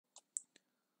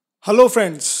Hello,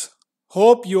 friends.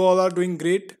 Hope you all are doing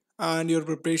great and your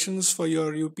preparations for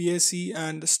your UPSC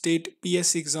and state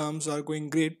PSC exams are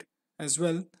going great as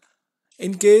well.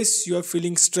 In case you are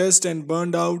feeling stressed and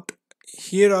burned out,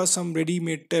 here are some ready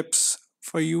made tips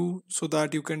for you so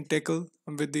that you can tackle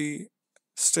with the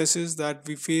stresses that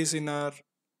we face in our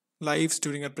lives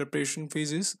during our preparation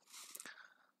phases.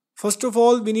 First of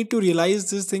all, we need to realize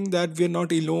this thing that we are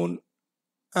not alone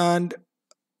and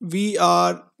we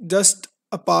are just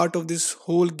a part of this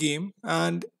whole game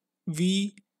and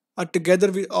we are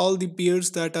together with all the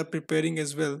peers that are preparing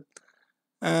as well.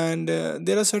 And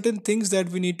there are certain things that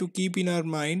we need to keep in our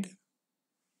mind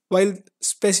while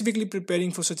specifically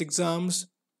preparing for such exams,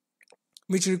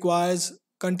 which requires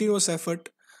continuous effort.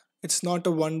 It's not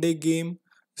a one day game,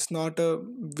 it's not a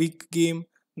week game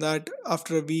that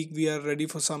after a week we are ready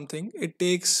for something. It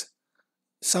takes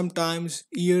sometimes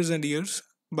years and years,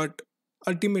 but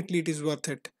ultimately it is worth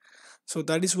it. So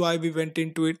that is why we went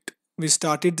into it. We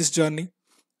started this journey,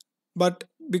 but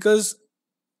because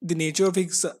the nature of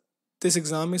this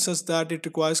exam is such that it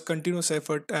requires continuous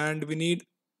effort and we need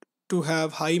to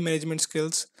have high management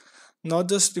skills, not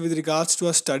just with regards to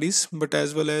our studies but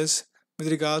as well as with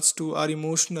regards to our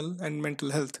emotional and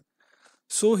mental health.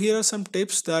 So here are some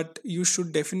tips that you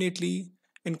should definitely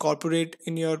incorporate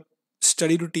in your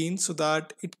study routine so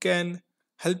that it can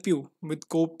help you with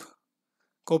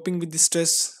coping with the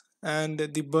stress and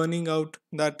the burning out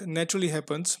that naturally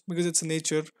happens because it's the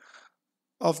nature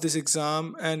of this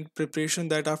exam and preparation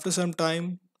that after some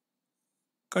time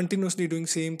continuously doing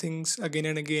same things again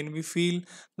and again we feel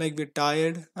like we're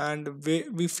tired and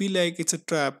we feel like it's a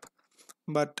trap.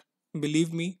 But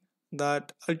believe me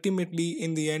that ultimately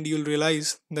in the end you'll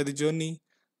realize that the journey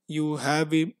you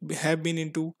have been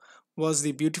into was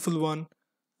the beautiful one,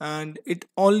 and it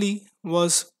only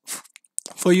was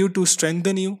for you to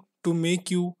strengthen you, to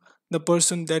make you the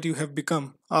person that you have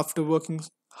become after working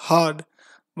hard,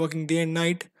 working day and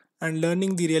night, and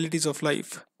learning the realities of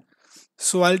life.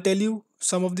 So, I'll tell you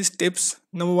some of these tips.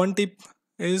 Number one tip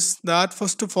is that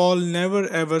first of all, never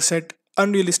ever set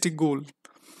unrealistic goal.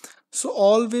 So,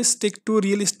 always stick to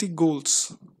realistic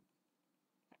goals.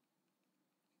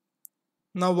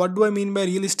 Now, what do I mean by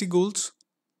realistic goals?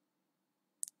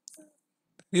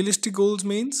 Realistic goals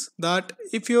means that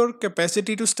if your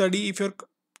capacity to study, if your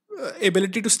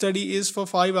ability to study is for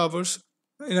 5 hours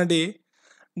in a day,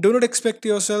 do not expect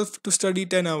yourself to study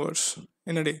 10 hours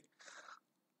in a day.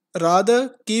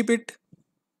 Rather, keep it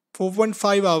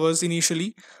 4.5 hours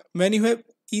initially. When you have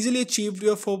easily achieved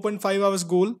your 4.5 hours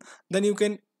goal, then you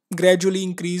can gradually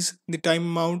increase the time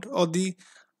amount or the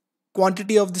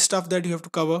quantity of the stuff that you have to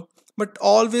cover. But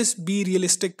always be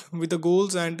realistic with the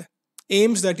goals and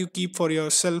aims that you keep for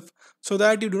yourself so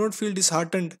that you do not feel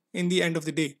disheartened in the end of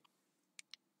the day.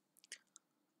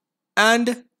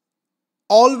 And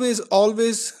always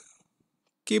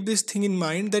keep this thing in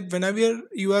mind that whenever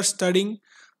you are studying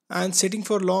and sitting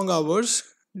for long hours,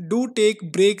 do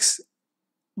take breaks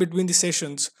between the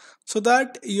sessions so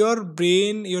that your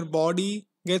brain, your body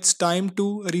gets time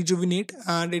to rejuvenate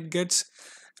and it gets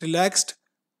relaxed.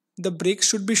 The breaks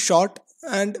should be short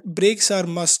and breaks are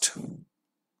must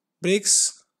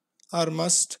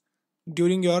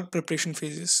during your preparation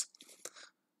phases.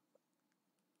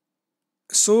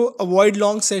 So avoid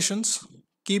long sessions,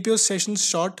 keep your sessions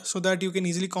short so that you can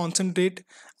easily concentrate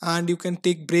and you can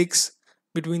take breaks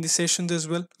between the sessions as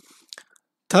well.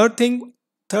 Third thing,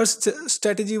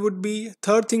 strategy would be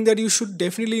third thing that you should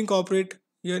definitely incorporate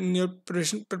in your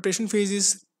preparation phase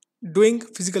is doing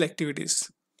physical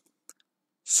activities.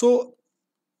 So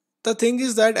the thing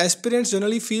is that aspirants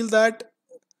generally feel that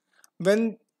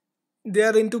when they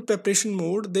are into preparation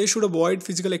mode they should avoid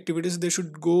physical activities. They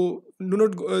should go do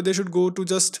not go, they should go to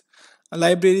just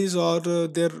libraries or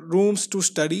their rooms to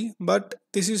study, but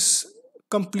this is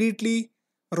completely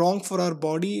wrong for our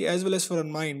body as well as for our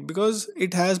mind, because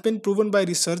it has been proven by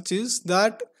researches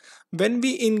that when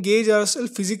we engage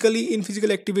ourselves physically in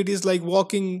physical activities like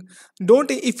walking, don't,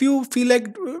 if you feel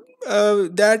like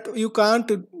that you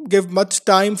can't give much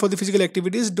time for the physical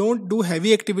activities, don't do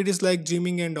heavy activities like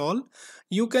gymming and all.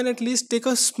 You can at least take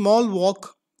a small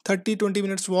walk, 30-20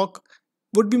 minutes walk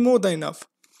would be more than enough,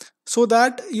 so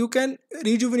that you can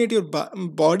rejuvenate your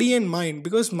body and mind,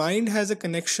 because mind has a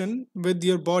connection with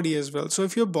your body as well. So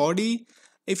if your body,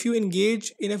 if you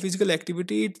engage in a physical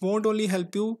activity, it won't only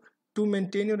help you to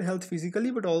maintain your health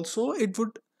physically, but also it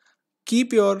would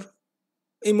keep your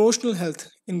emotional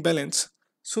health in balance.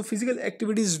 So physical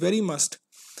activity is very must.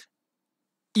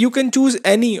 You can choose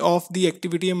any of the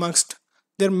activity amongst,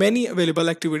 there are many available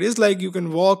activities, like you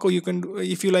can walk, or you can,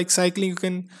 if you like cycling, you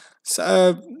can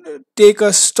uh, take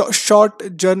a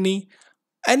short journey,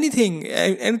 anything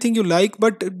you like,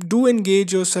 but do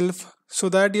engage yourself so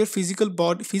that your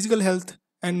physical health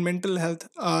and mental health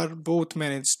are both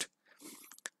managed.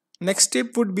 Next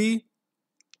step would be,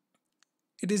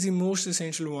 it is the most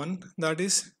essential one, that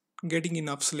is getting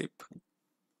enough sleep.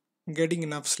 Getting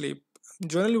enough sleep.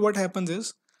 Generally what happens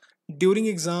is, during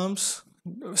exams,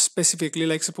 specifically,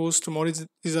 like suppose tomorrow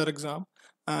is our exam,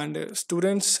 and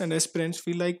students and aspirants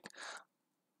feel like,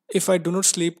 if I do not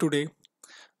sleep today,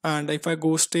 and if I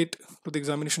go straight to the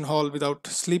examination hall without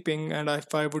sleeping, and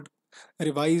if I would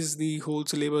revise the whole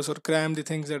syllabus or cram the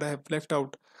things that I have left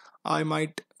out, I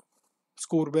might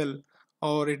score well,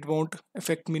 or it won't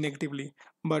affect me negatively.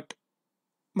 But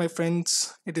my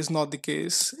friends, it is not the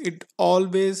case.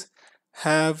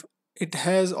 Have it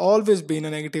has always been a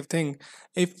negative thing.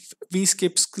 If we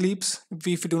skip sleeps, if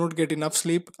we do not get enough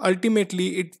sleep,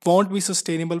 ultimately it won't be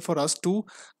sustainable for us to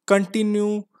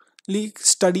continually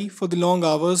study for the long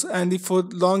hours and the for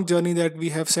long journey that we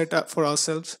have set up for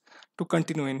ourselves to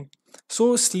continue in.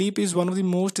 So sleep is one of the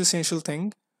most essential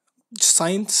thing.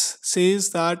 Science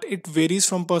says that it varies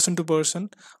from person to person.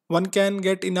 One can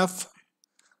get enough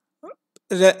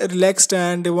relaxed,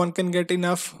 and one can get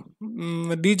enough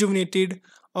rejuvenated,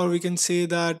 or we can say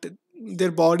that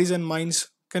their bodies and minds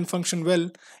can function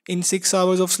well in 6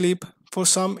 hours of sleep. For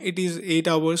some it is 8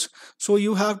 hours. So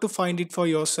you have to find it for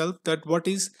yourself, that what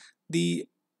is the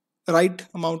right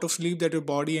amount of sleep that your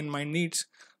body and mind needs,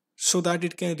 so that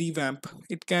it can revamp,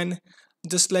 it can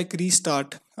just like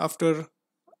restart after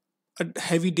a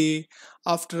heavy day,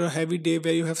 after a heavy day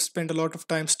where you have spent a lot of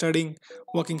time studying,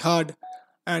 working hard,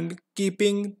 and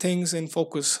keeping things in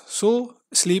focus. So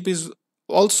sleep is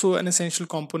also an essential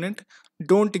component.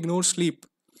 Don't ignore sleep.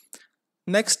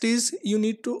 Next is, you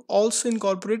need to also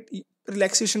incorporate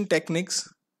relaxation techniques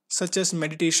such as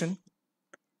meditation.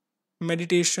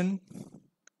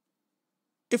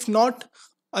 If not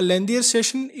a lengthier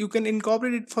session, you can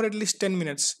incorporate it for at least 10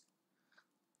 minutes,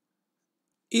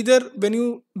 either when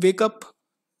you wake up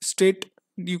straight,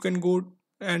 you can go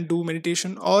and do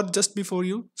meditation, or just before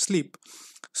you sleep.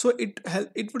 So it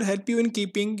would help you in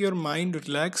keeping your mind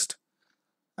relaxed.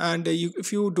 And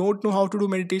if you don't know how to do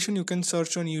meditation, you can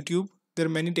search on YouTube. There are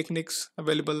many techniques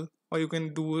available, or you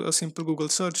can do a simple Google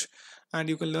search and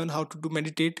you can learn how to do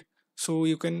meditate. So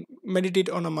you can meditate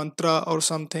on a mantra or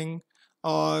something,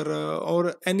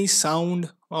 or any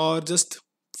sound, or just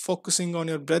focusing on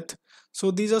your breath. So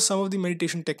these are some of the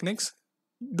meditation techniques.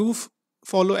 Do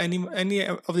follow any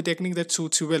of the technique that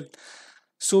suits you well.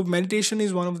 So meditation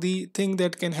is one of the thing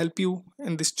that can help you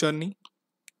in this journey.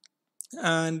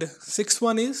 And sixth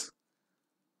one is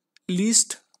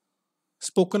least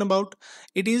spoken about.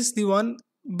 It is the one,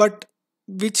 but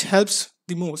which helps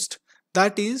the most.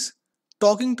 That is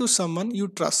talking to someone you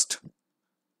trust.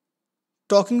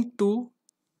 Talking to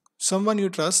someone you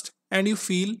trust and you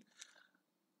feel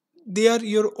they are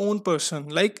your own person.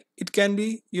 Like, it can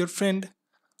be your friend,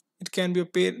 it can be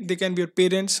they can be your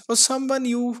parents, or someone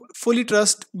you fully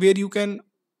trust, where you can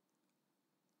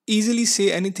easily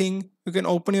say anything. You can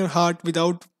open your heart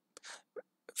without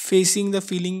facing the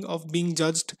feeling of being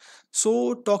judged.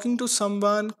 So talking to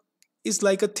someone is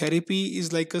like a therapy,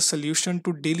 is like a solution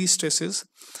to daily stresses.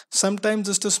 Sometimes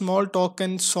just a small talk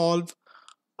can solve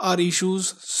our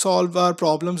issues, solve our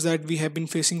problems that we have been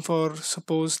facing for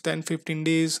suppose 10-15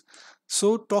 days.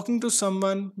 So talking to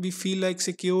someone we feel like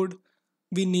secured,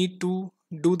 we need to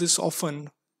do this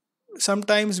often.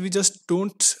 Sometimes we just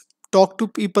don't talk to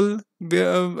people,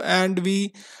 and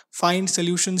we find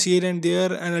solutions here and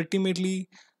there, and ultimately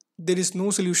there is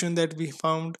no solution that we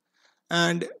found,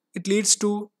 and it leads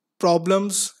to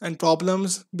problems, and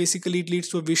problems basically it leads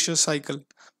to a vicious cycle.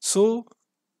 So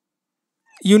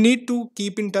you need to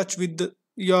keep in touch with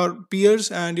your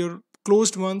peers and your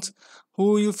closed ones,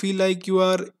 who you feel like you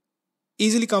are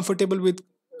easily comfortable with,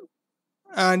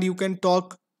 and you can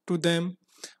talk to them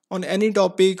on any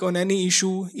topic, on any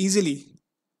issue easily.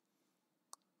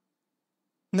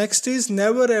 Next is,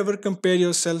 never ever compare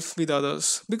yourself with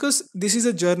others, because this is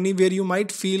a journey where you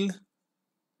might feel,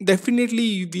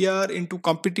 definitely we are into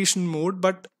competition mode,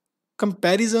 but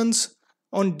comparisons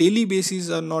on daily basis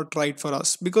are not right for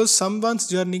us, because someone's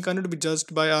journey cannot be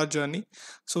judged by our journey.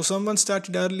 So someone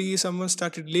started early, someone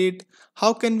started late.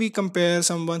 How can we compare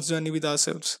someone's journey with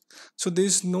ourselves? So there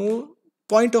is no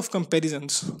point of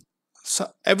comparisons. So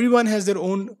everyone has their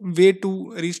own way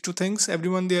to reach to things,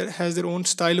 everyone there has their own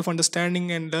style of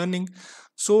understanding and learning.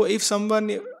 So if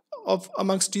someone of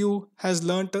amongst you has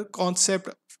learnt a concept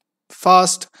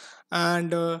fast,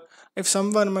 and if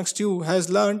someone amongst you has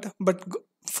learnt but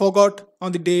forgot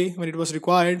on the day when it was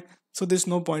required, So there's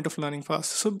no point of learning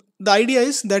fast. So the idea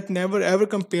is that never ever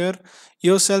compare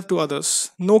yourself to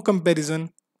others. No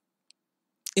comparison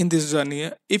in this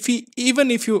journey. If he,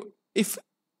 even if you, if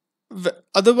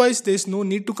otherwise there's no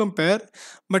need to compare,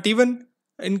 but even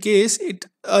in case it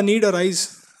a need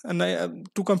arise and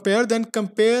to compare, then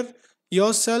compare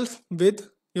yourself with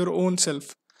your own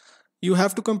self. You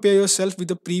have to compare yourself with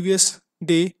the previous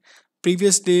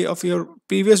day of your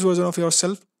previous version of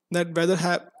yourself, that whether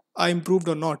have I improved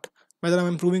or not, whether I'm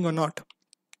improving or not.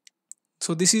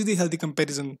 So this is the healthy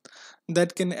comparison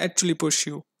that can actually push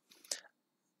you.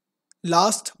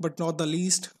 Last but not the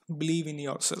least, believe in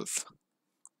yourself.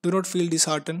 Do not feel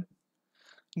disheartened,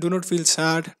 do not feel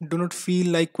sad, do not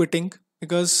feel like quitting,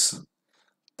 because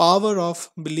power of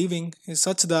believing is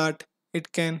such that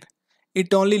it can,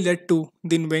 it only led to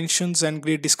the inventions and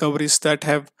great discoveries that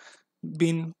have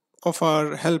been of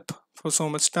our help for so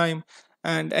much time,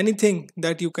 and anything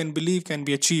that you can believe can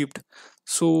be achieved.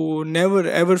 So never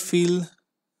ever feel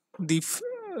the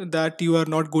that you are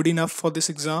not good enough for this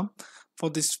exam, for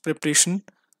this preparation.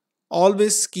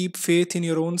 Always keep faith in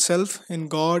your own self, in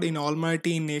God, in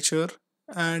Almighty, in nature,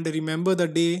 and remember the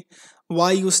day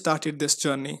why you started this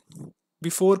journey.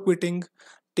 Before quitting,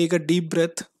 take a deep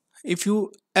breath. If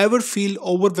you ever feel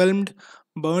overwhelmed,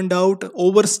 burned out,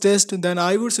 overstressed, then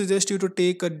I would suggest you to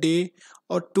take a day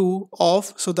or two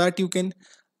off, so that you can,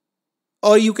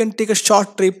 or you can take a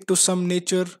short trip to some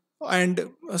nature, and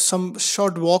some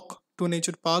short walk to a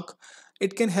nature park.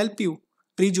 It can help you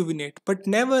rejuvenate, but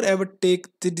never ever take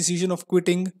the decision of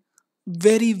quitting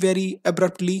very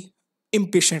abruptly,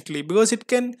 impatiently, because it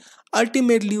can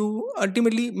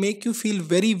ultimately make you feel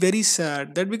very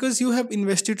sad, that because you have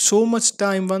invested so much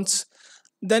time once,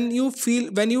 then you feel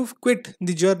when you quit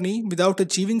the journey without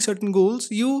achieving certain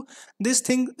goals, you, this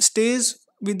thing stays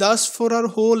with us for our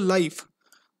whole life.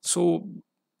 So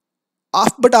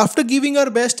but after giving our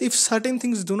best, if certain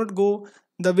things do not go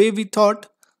the way we thought,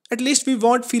 at least we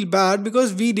won't feel bad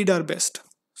because we did our best.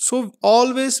 So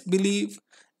always believe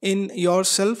in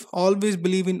yourself, always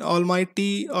believe in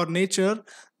Almighty or nature,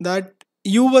 that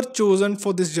you were chosen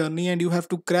for this journey and you have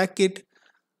to crack it,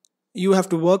 you have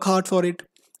to work hard for it.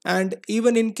 And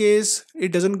even in case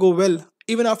it doesn't go well,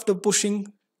 even after pushing,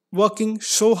 working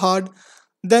so hard,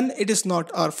 then it is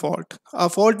not our fault. Our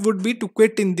fault would be to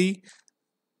quit in the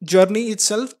journey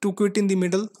itself, to quit in the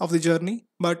middle of the journey.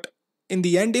 But in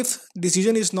the end, if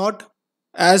decision is not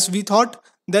as we thought,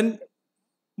 then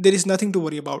there is nothing to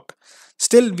worry about.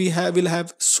 Still we have will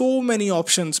have so many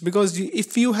options, because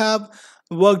if you have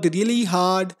worked really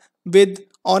hard with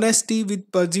honesty,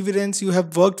 with perseverance, you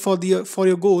have worked for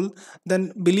your goal,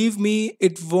 then believe me,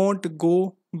 it won't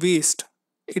go waste.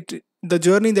 It, the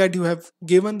journey that you have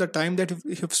given, the time that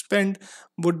you have spent,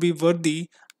 would be worthy.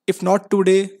 If not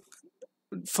today,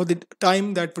 for the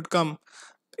time that would come,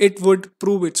 it would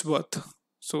prove its worth.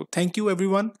 So thank you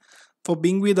everyone for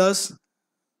being with us.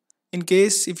 In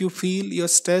case if you feel you're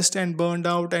stressed and burned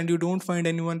out and you don't find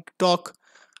anyone to talk,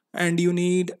 and you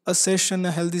need a session,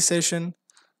 a healthy session,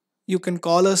 you can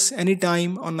call us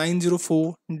anytime on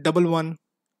 904 11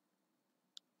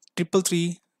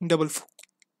 333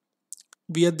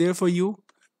 we are there for you.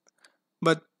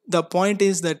 But the point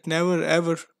is that never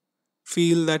ever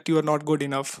feel that you are not good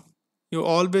enough. You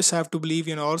always have to believe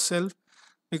in yourself,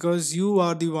 because you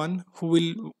are the one who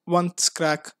will once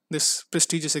crack this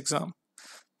prestigious exam.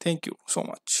 Thank you so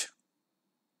much.